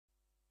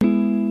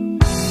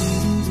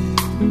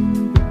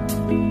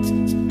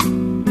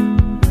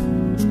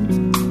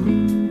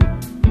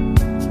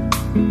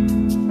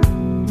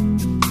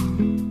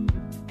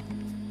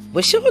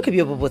bošego ke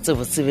bjo bo botse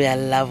bja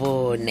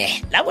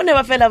labone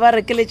ba fela ba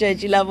re ke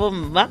letšatši la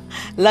bomma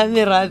la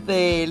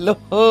merapelo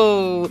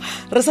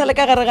re sa le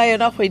ka gare ga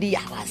yona kgwedi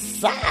ya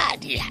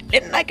basadi le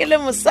nna ke le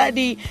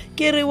mosadi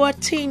ke re wa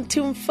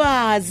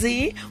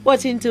tintimfazi wa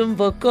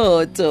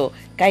tintimbokoto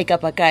kae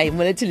kapa kae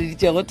mo le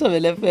tšhileditšego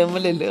thobele femo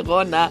le le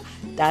gona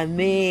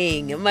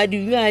tameng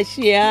madumi a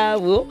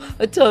šiabo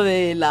o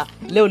thobela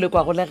leo le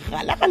kwa go le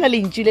gala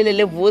le ntšhile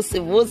le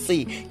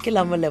bose ke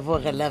la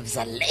moleboge loves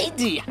a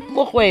lady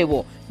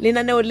mokgwebo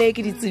lenaneo le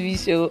ke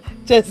ditsebišo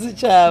tša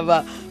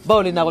setšhaba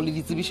bao le nago le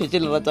ditsebišo tše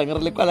le ratang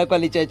re le kwala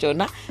tša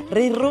tšona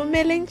re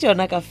romeleng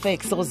tšona ka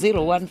fax go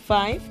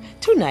 015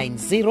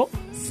 290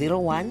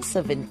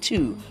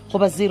 0172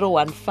 goba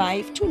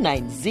 015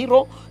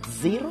 290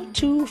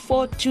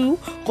 0242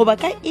 goba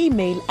ka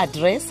email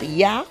address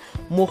ya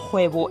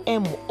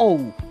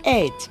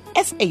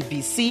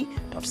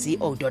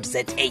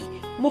mokgwebo@sabc.co.za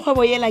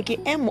mokgwebo yela ke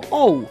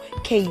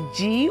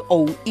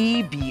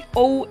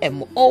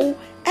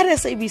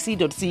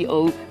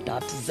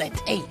mokgwebo@sabc.co.za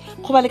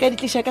goba le ka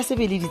ditliša ka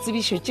sebele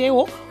ditsebišo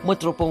tšeo mo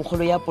toropong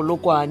kgolo ya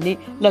Polokwane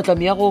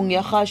latlameagong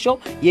ya kgašo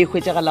ye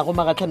hwetšagalago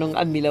magatlhanong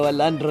a mmila wa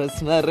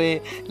Landros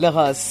Mare le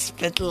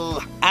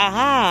hospital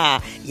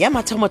ya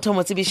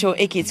mathomothomo tsebišo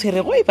e ke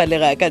tshwerego e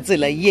balega ka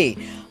tsela ye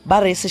ba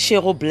re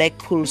sešego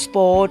Blackpool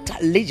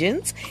Sport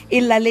Legends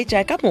e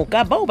laletša ka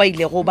moka bao ba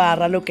ilego ba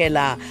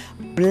ralokela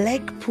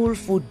Blackpool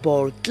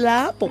Football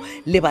Club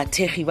le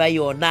bathegi ba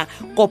yona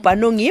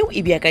kopanong yeo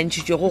e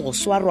beakantšitšego go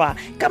swarwa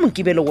ka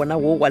mokibelo wona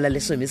wo wa la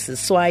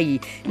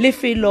lesomeseswai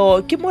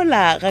lefelo ke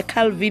mola ga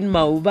Calvin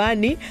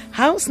Maubane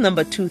house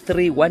number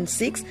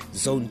 2316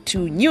 zone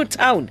 2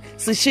 Newtown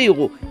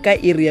sešego ka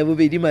area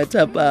bobedi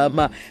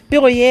mathapama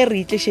pego ye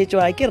re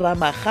itlišetšwa ke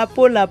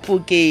Ramagapo la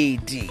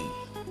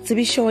Pokedi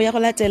tsebišo ya go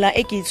latela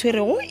e ke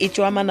itshwerego e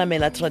tšwa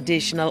Manamela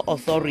Traditional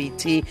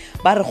Authority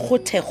ba re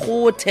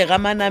gothe ga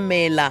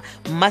Manamela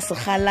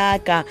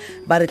Mmasegalaka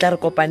ba re tla re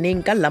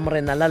kopaneng ka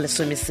Lamorena la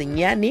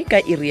lesomesenyane ka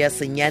iri ya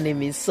senyane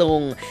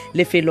mesong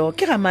lefelo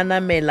ke ga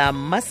Manamela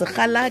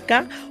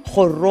Mmasegalaka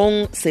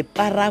gorong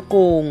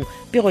separakong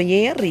pego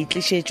ye re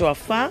itlišetšwa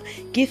fa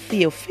ke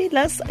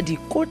Theophilus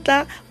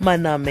Dikotla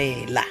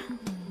Manamela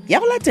ya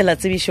go latela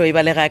tsebišo e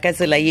balega ka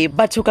tsela ye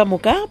batho ka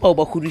moka bao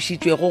ba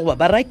hudušitšwego goba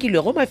ba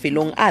rakilwego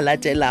mafelong a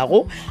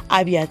latelago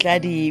a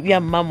bjatladi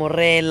bja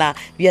mmamorela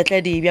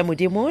bjatladi bja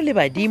modimo le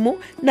badimo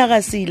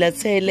nagasila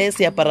tshele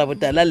seapara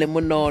botala le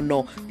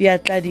monono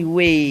bjatladi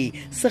we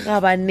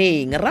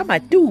segabaneng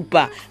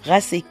Ramatupa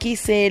ga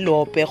sekise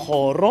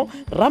Leopegoro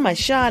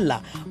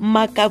Ramashala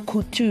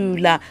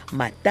Makakhutula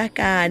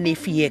Matakane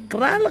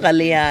Fiekral ga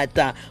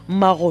Leata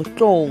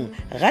Magotlong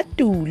ga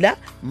Tula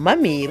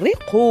Mamere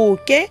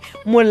Kgoke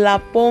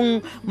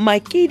Lapong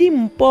Makidi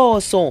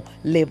Mposo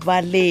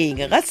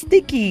Lebaleng ga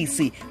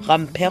Stikisi ga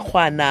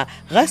Mphekgwana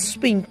ga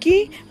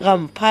Spinki ga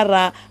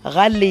Mphara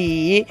ga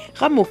Lee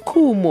ga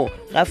Mokhumo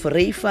ga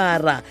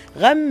Freifara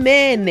ga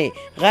Mene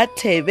ga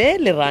Thebe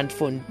le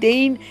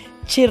Randfontein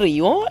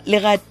Chirio le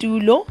ga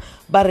Tulo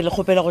ba re le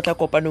kgopela go tla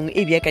kopanong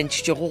e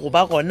beakantšitšego go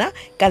ba gona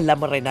ka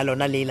Lamorena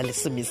lona leela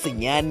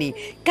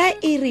lesomesenyane ka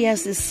iri ya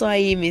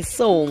seswai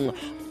mesong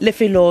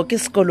lefelo ke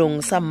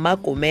sekolong sa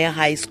Makome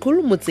High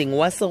School motseng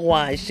wa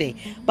Segwashe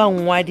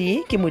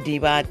bangwadi ke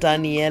Modiba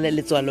Daniel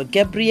Letswalo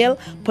Gabriel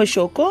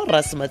Poshoko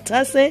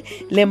Rasmatase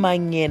le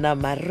Manyena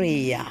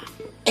Maria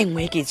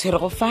engwe ke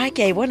tshwerego fa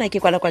ke a e bona ke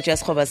kwala ya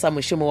sekgoba sa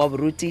mošomo wa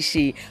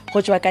borutiši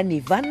go tšwa ka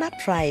Nirvana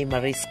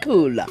Primary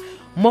School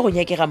mo go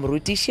nyakega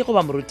morutiši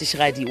goba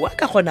morutišigadi wa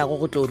ka kgonago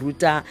go tlo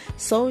ruta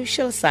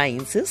social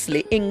sciences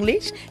le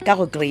English ka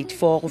go grade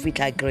 4 go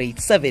fihla grade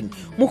 7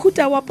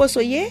 mohuta wa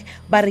poso ye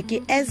ba re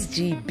ke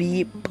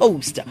SGB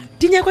post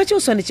dinyakwa tše o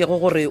swanetšego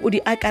gore o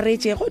di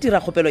akaretše go dira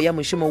kgopelo ya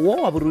mošomo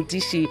wo wa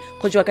borutiši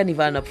go tšwa ka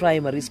Nirvana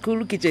Primary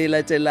School ke tše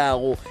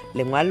latelago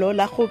lengwalo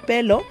la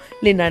kgopelo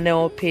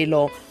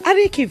lenaneophelo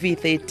RKV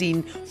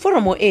 13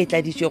 foromo e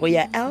tladitšwego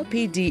ya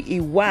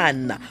LPDE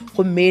 1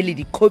 gomme le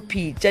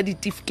dikopi tša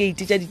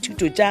ditifikheiti tša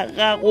dithuto tša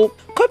gago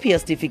kopi ya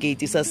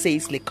certificate sa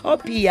SACE le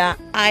kopi ya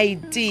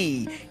ID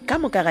ka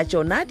moka ga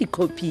tšona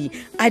dikopi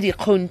a di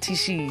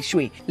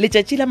kgontišišwe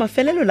letšatši la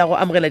mafelelo la go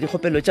amogela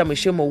dikgopelo tša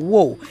mošomo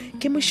wo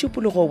ke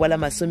mošupologo wa la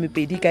 20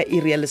 ka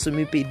iri ya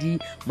 12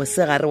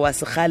 mosegare wa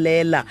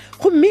segalela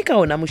gomme ka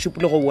ona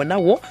mošupologo wona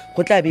wo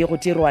go tla be go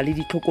dirwa le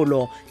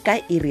ditlhokolo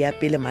ka iri ya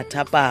pele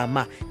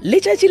mathapama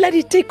letšatši la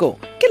diteko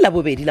ke la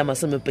bobedi la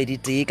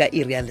 21 ka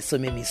iri ya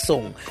 10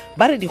 mesong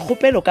ba re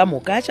dikgopelo ka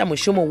moka tša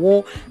mošomo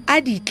wo a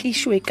di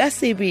tlišwe ka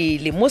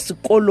sebele mo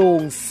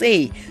sekolong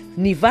se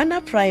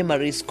Nirvana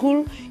Primary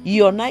School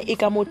yona e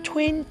ka mo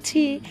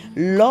 20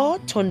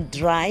 Lawton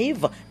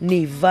Drive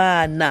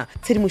Nirvana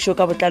tshedimošo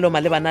ka botlalo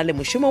malebana le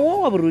mošomo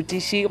wo wa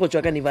borutiši go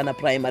tšwa ka Nirvana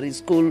Primary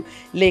School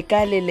le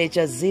ka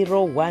leletša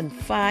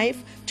 015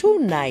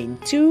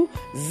 292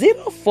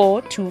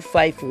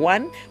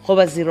 04251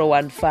 goba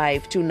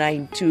 015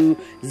 292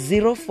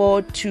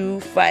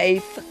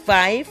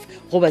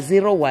 04255 goba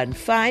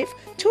 015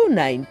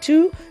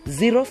 292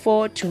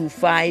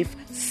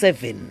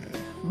 04257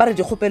 ba re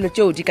dikgopelo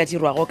tšeo di ka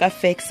dirwago ka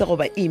fax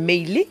goba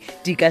email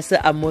di ka se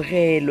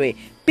amogelwe.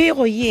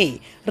 Pego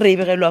ye re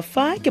begelwa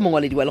fa ke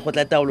mongwaledi wa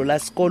lekgotla taolo la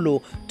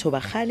sekolo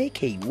Thobagale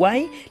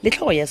KY le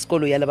tlhogo ya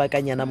sekolo ya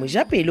Lebakanyana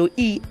Mojapelo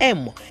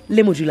EM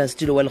le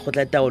modulasetulo wa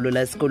lekgotla taolo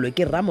la sekolo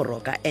ke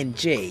Ramoroka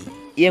NJ.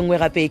 Yengwe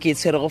gape ke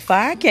tshwerego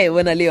fa ke a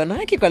bona le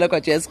yona ke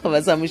kwalakwatso ya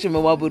sekgoba sa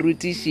mošomo wa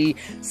borutiši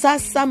sa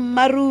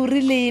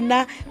Sammaruri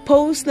lena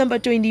post number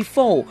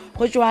 24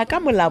 go tšwa ka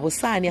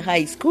Molabosane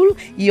High School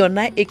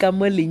yona e ka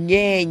mo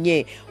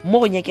Lenyenye mo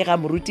go nyakega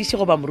morutiši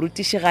goba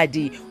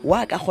morutišigadi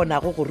wa ka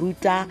kgonago go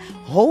ruta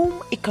home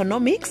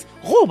economics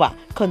goba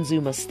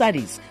consumer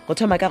studies go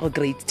thoma ka go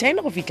grade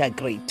 10 go fihla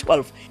grade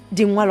 12.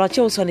 Dingwalwa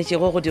tšeo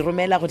tshwanetšego go di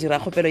romela go dira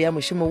kgopelo ya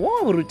mošomo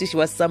wa borutiši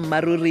wa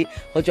Sammaruri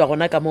go tšwa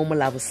gona ka mo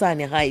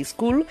Molabosane High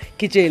School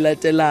ke tše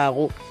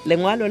latelago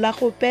lengwalo la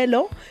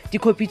kgopelo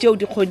dikopi tšeo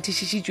di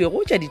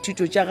kgonthišišitšwego tša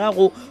dithuto tša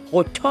gago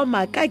go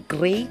thoma ka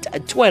grade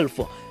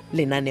 12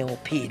 lenaneo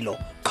phelo,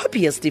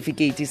 copy ya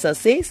certificate sa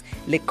SACE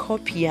le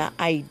copy ya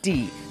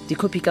ID.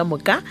 Dikopi ka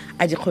moka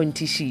a di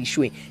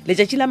kgonthišišwe.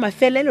 Letšatši la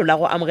mafelelo la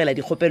go amogela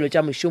dikgopelo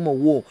tša mošomo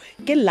wo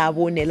ke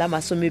Labone la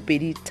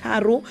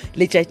 23,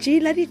 letšatši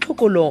la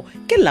ditlhokolo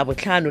ke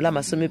Labohlano la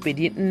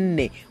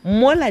 24.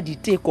 Mola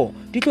diteko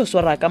di tlo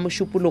swara ka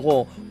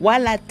mošupologo wa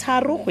la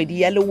 3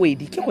 kgwedi ya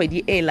Lewedi ke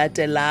kgwedi e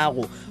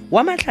latelago.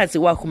 Wa Mahlatse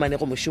wa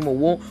humanego mošomo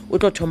wo o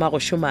tlo thoma go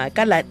šoma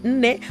ka la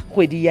 4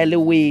 kgwedi ya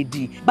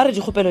Lewedi. Ba re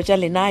dikgopelo tša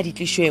lena di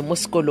tlišwe mo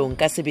sekolong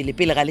ka sebele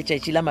pele ga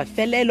letšatši la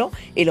mafelelo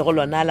e le go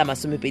lona la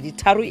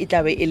 23 e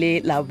tlabe e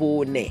le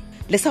Labone.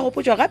 Le sa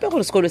gopotšwa gape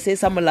gore sekolo se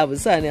sa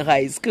Molabosane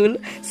High School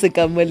se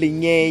ka mo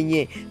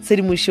Lenyenye.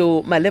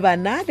 Tshedimošo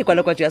malebana le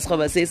kwalakwatso ya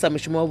sekgoba se sa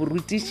mošomo wa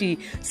borutiši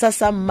sa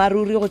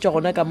Sammaruri go tšwa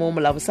gona ka mo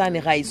Molabosane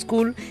High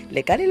School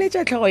le ka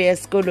leletša tlhogo ya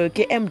sekolo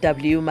ke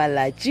MW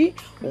Malatši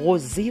go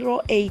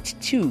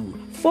 082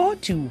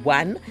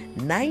 421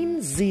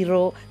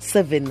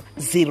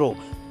 9070.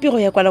 Pego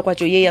ya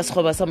kwalakwatso ye ya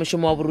sekgoba sa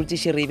mošomo wa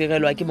borutiši re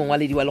begelwa ke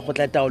mongwaledi wa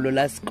lekgotla taolo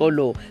la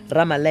sekolo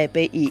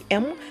Ramalepe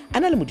EM a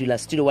na le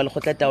modulasetulo wa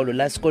lekgotla taolo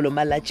la sekolo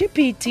Malatši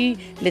PT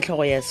le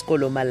tlhogo ya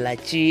sekolo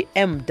Malatši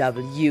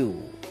MW.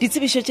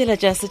 Ditsebišo tšela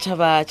tša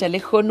setšhaba tša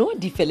lekgono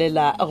di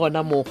felela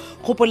gona mo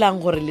gopolang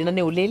gore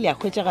lenaneo le a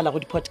hwetšagala go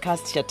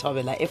di-podcast tša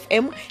Thobela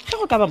FM ge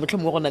go ka ba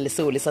mohlomong go na le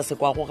seo le sa se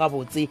kwago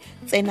gabotse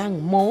tsenang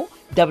mo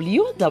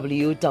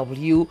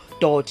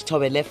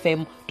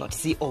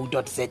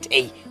www.thobelfm.co.za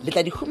le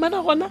tla di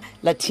humana gona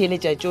la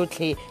theeletša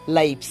tšotlhe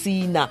la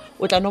ipsina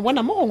o tla no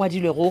bona mo go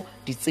ngwadilwego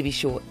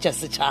ditsebišo tša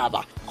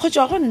setšhaba go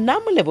tšwa go nna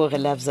Moleboge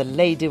Loves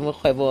Lady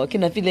Mokgwebo ke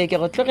napile ke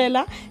go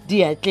tlogela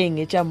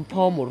diatleng tša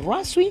Mpho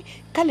Morwaswi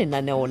ka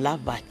lenaneo la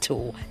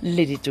batho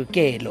le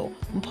ditokelo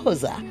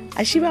Mphoza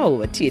a šibao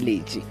ba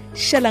theeletše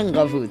šalang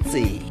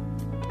gabotse.